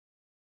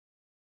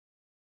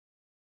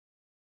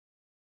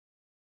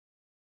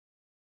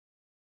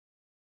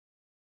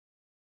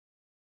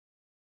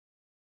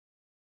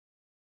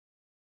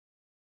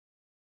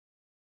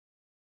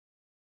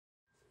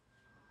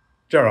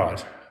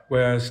Gerard,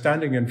 we're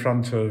standing in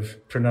front of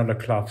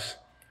Prunella Clough's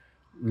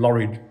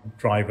lorry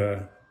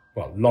driver,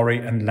 well, Lorry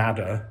and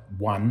Ladder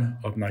 1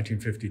 of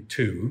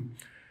 1952.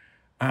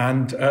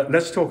 And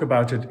let's talk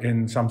about it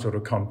in some sort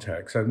of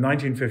context. So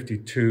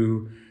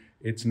 1952,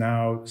 it's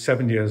now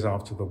 7 years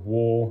after the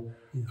war.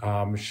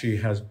 She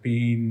has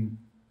been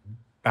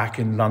back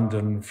in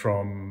London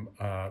from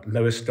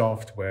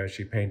Lowestoft, where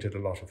she painted a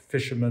lot of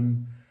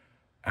fishermen.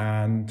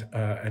 And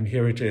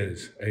here it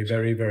is, a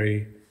very,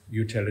 very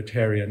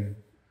utilitarian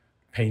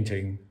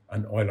painting,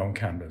 an oil on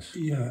canvas.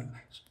 Yeah.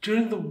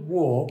 During the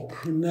war,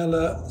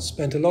 Prunella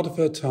spent a lot of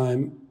her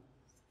time,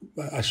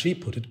 as she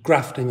put it,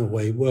 grafting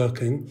away,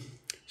 working.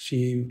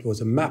 She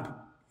was a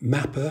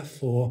mapper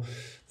for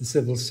the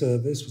civil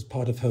service, was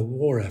part of her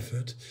war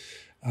effort.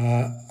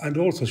 And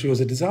also she was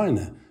a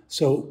designer.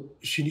 So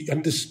she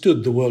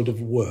understood the world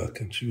of work,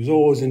 and she was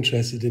always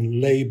interested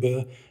in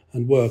labour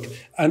and work.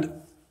 And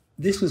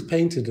this was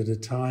painted at a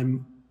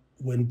time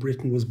when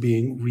Britain was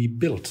being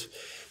rebuilt.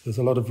 There's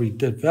a lot of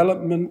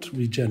redevelopment,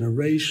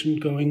 regeneration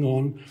going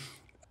on.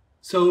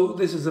 So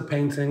this is a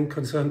painting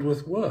concerned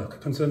with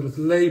work, concerned with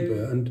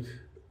labour and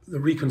the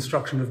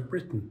reconstruction of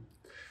Britain.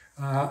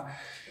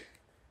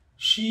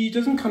 She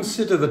doesn't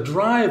consider the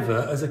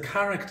driver as a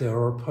character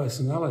or a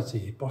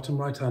personality, bottom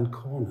right-hand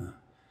corner.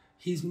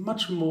 He's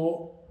much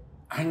more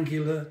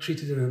angular,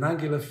 treated in an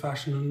angular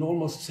fashion, in an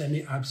almost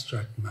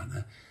semi-abstract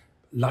manner,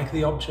 like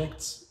the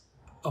objects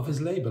of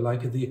his labour,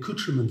 like the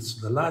accoutrements,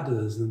 the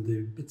ladders and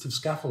the bits of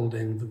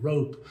scaffolding, the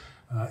rope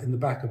in the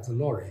back of the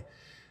lorry.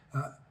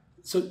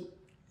 So,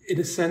 in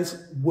a sense,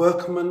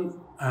 workman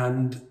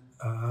and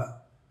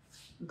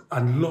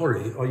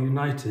lorry are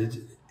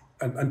united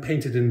and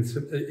painted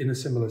in a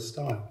similar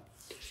style.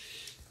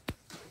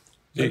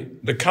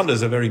 The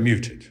colours are very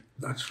muted.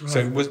 That's right.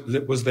 So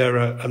was there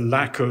a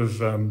lack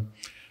of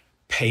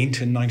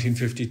paint in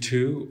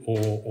 1952,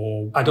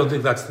 or I don't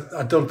think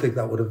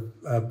that would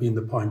have been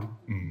the point.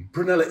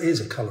 Prunella is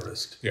a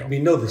colourist. Yeah. We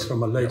know this from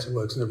her later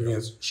works and everything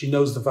else. She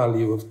knows the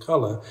value of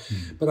colour,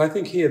 but I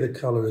think here the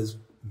colour is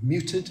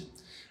muted.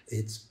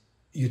 It's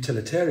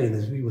utilitarian,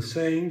 as we were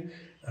saying.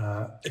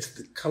 It's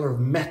the colour of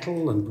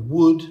metal and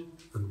wood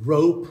and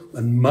rope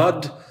and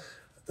mud.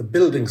 The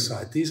building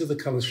site. These are the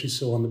colours she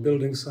saw on the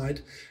building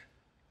site.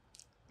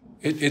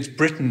 It's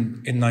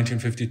Britain in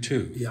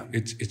 1952. Yeah.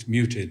 It's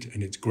muted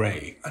and it's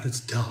grey. And it's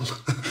dull.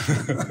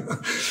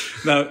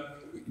 Now,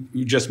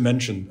 you just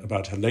mentioned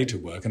about her later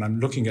work, and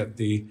I'm looking at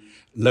the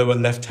lower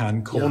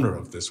left-hand corner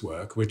of this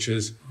work, which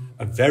is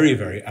a very,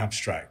 very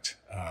abstract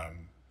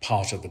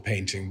part of the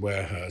painting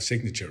where her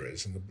signature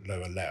is in the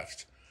lower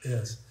left.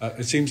 Yes.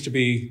 It seems to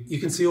be... You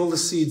can see all the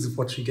seeds of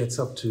what she gets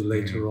up to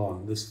later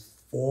on, this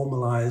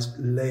formalised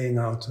laying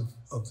out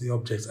of the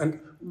objects, and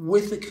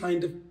with a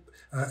kind of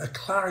a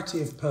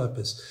clarity of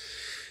purpose.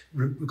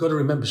 We've got to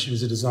remember she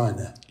was a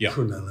designer,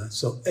 Prunella,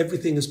 so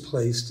everything is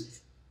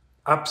placed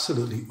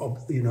absolutely,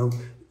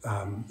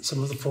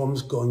 some of the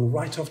forms going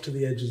right off to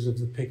the edges of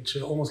the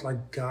picture, almost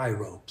like guy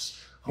ropes,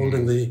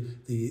 holding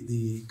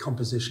the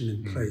composition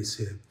in place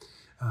here.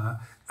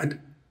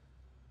 And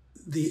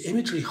the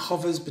imagery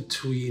hovers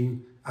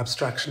between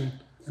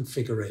abstraction and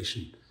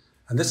figuration.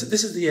 And this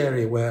is the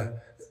area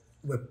where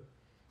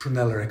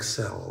Prunella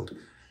excelled.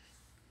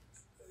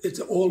 It's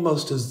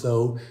almost as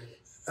though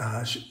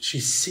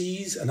she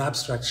sees an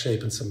abstract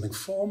shape in something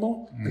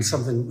formal and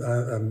something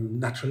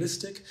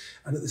naturalistic,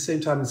 and at the same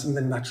time in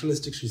something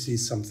naturalistic she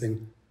sees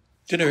something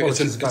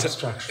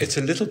abstraction. It's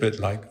a little bit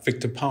like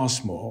Victor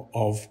Passmore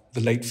of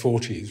the late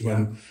 40s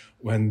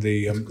when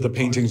the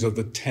paintings of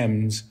the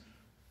Thames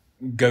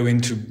go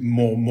into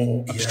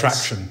more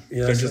abstraction.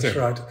 Yes, that's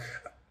right.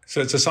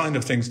 So it's a sign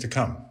of things to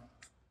come.